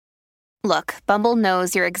Look, Bumble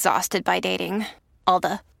knows you're exhausted by dating. All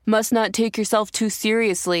the must not take yourself too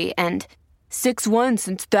seriously and 6'1"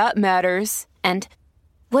 since that matters. And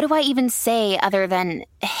what do I even say other than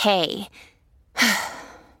hey?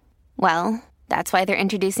 Well, that's why they're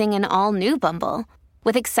introducing an all-new Bumble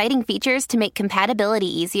with exciting features to make compatibility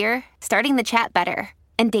easier, starting the chat better,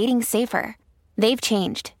 and dating safer. They've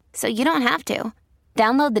changed, so you don't have to.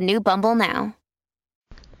 Download the new Bumble now.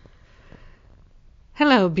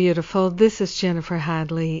 Hello, beautiful. This is Jennifer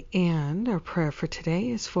Hadley, and our prayer for today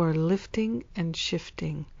is for lifting and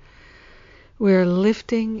shifting. We're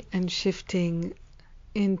lifting and shifting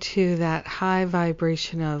into that high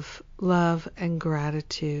vibration of love and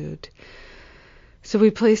gratitude. So we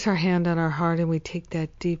place our hand on our heart and we take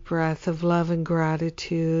that deep breath of love and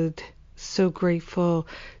gratitude. So grateful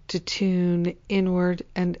to tune inward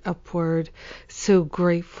and upward. So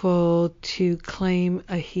grateful to claim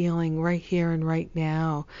a healing right here and right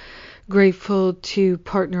now. Grateful to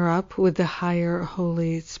partner up with the higher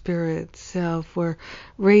Holy Spirit self. We're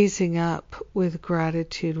raising up with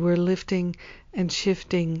gratitude. We're lifting and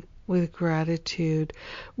shifting with gratitude.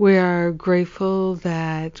 We are grateful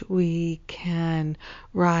that we can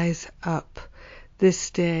rise up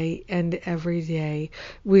this day and every day.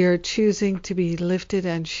 We are choosing to be lifted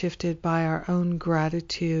and shifted by our own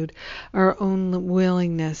gratitude, our own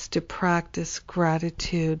willingness to practice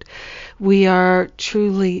gratitude. We are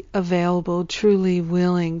truly available, truly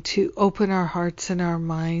willing to open our hearts and our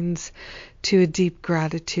minds to a deep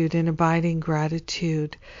gratitude and abiding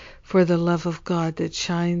gratitude for the love of God that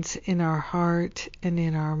shines in our heart and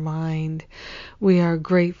in our mind. We are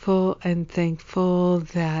grateful and thankful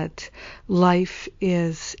that life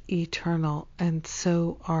is eternal, and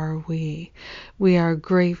so are we. We are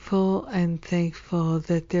grateful and thankful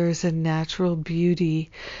that there is a natural beauty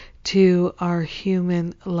to our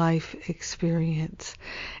human life experience,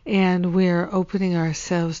 and we are opening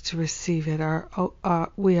ourselves to receive it.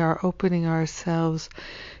 We are opening ourselves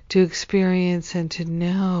to experience and to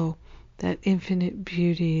know that infinite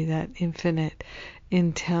beauty, that infinite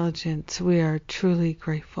intelligence. We are truly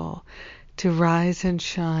grateful to rise and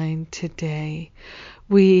shine today.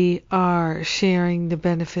 We are sharing the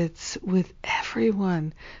benefits with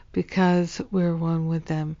everyone because we're one with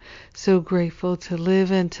them. So grateful to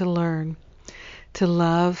live and to learn, to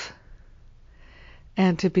love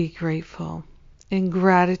and to be grateful. In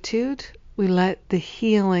gratitude, we let the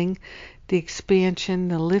healing, the expansion,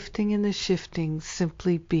 the lifting and the shifting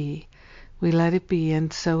simply be. We let it be,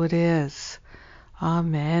 and so it is.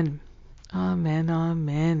 Amen. Amen.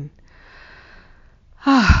 Amen.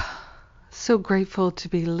 So grateful to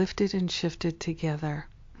be lifted and shifted together.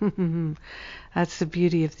 That's the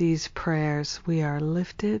beauty of these prayers. We are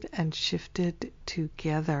lifted and shifted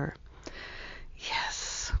together.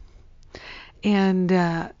 Yes.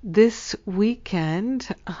 And this weekend,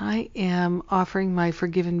 I am offering my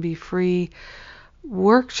Forgive and Be Free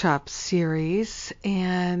workshop series,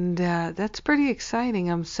 and that's pretty exciting.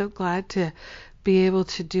 I'm so glad to be able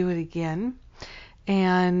to do it again.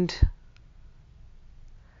 And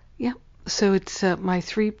yeah, so it's my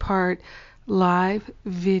 3-part live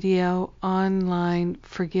video online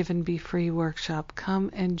Forgive and Be Free workshop.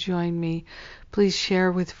 Come and join me. Please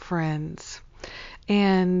share with friends.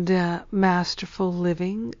 And Masterful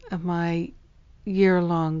Living, my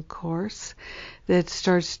year-long course that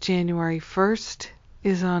starts January 1st,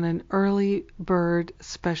 is on an early bird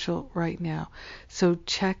special right now. So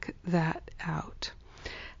check that out.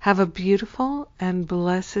 Have a beautiful and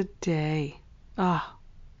blessed day.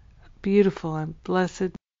 Beautiful and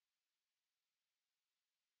blessed.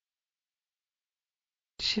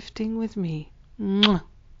 Shifting with me. Mwah.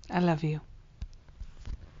 I love you.